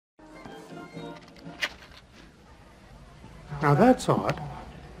Now that's odd.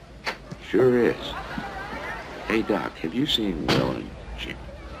 Sure is. Hey, Doc, have you seen Will and Jim?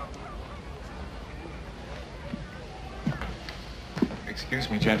 Excuse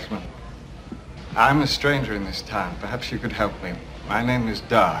me, gentlemen. I'm a stranger in this town. Perhaps you could help me. My name is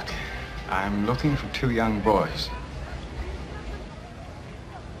Doc. I'm looking for two young boys.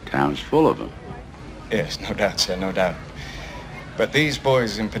 Town's full of them. Yes, no doubt, sir, no doubt. But these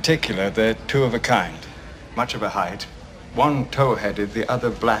boys in particular, they're two of a kind. Much of a height. One tow-headed, the other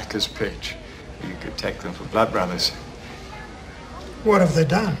black as pitch. You could take them for blood brothers. What have they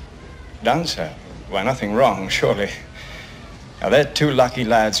done? Done, sir? Why, nothing wrong, surely. Now, they're two lucky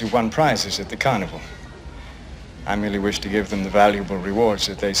lads who won prizes at the carnival. I merely wish to give them the valuable rewards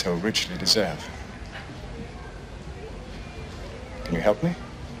that they so richly deserve. Can you help me?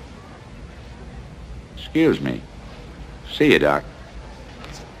 Excuse me. See you, Doc.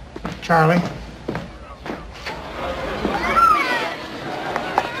 Charlie?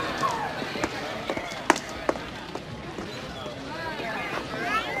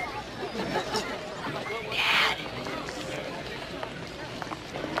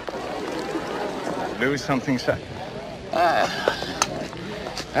 Lose something, sir?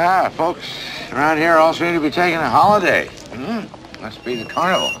 Folks around here all seem to be taking a holiday. Must be the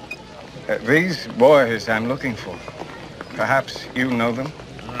carnival. These boys I'm looking for. Perhaps you know them?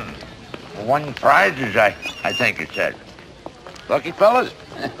 Won prizes, I think it said. Lucky fellas.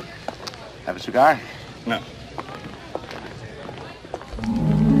 Have a cigar? No.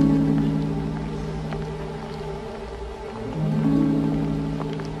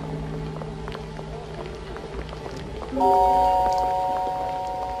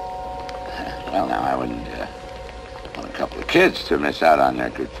 Well, now, I wouldn't want a couple of kids to miss out on their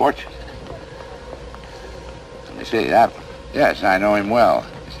good fortune. Let me see, yes, I know him well.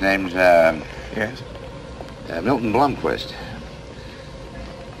 His name's, Yes? Milton Blomquist.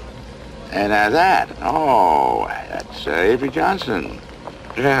 And that's Avery Johnson.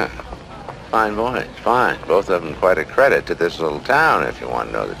 Yeah, fine boys, fine. Both of them quite a credit to this little town, if you want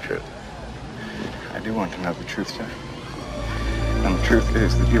to know the truth. I do want to know the truth, sir. And the truth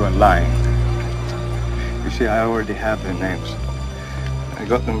is that you are lying. You see, I already have their names. I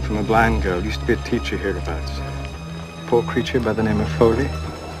got them from a blind girl, used to be a teacher hereabouts. A poor creature by the name of Foley.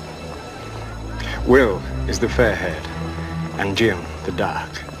 Will is the fair-haired, and Jim the dark.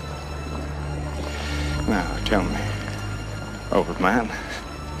 Now, tell me, old man,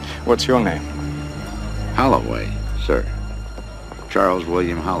 what's your name? Holloway, sir. Charles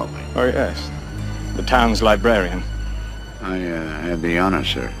William Holloway. Oh, yes, the town's librarian. I have the honor,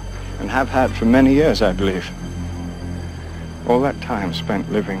 sir. And have had for many years, I believe. All that time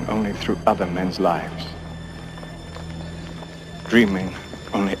spent living only through other men's lives. Dreaming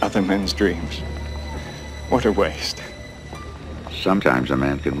only other men's dreams. What a waste. Sometimes a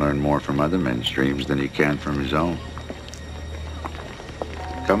man can learn more from other men's dreams than he can from his own.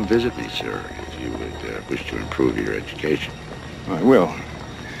 Come visit me, sir, if you would wish to improve your education. I will.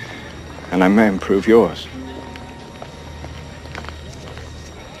 And I may improve yours.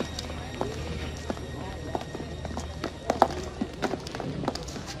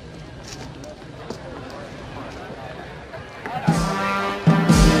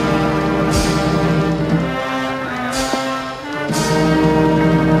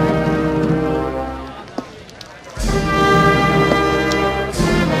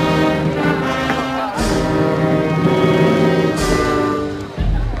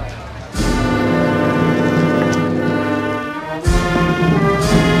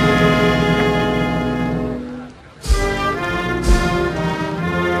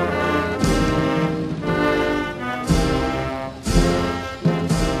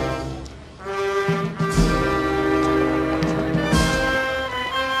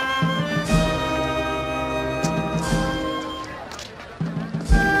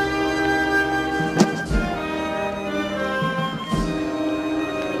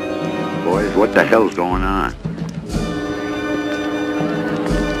 What the hell's going on?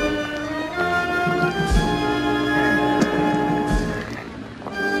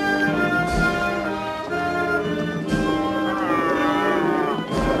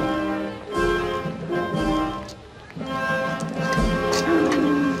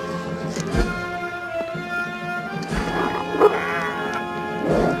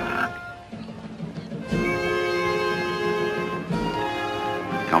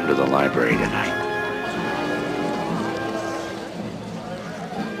 Come to the library tonight.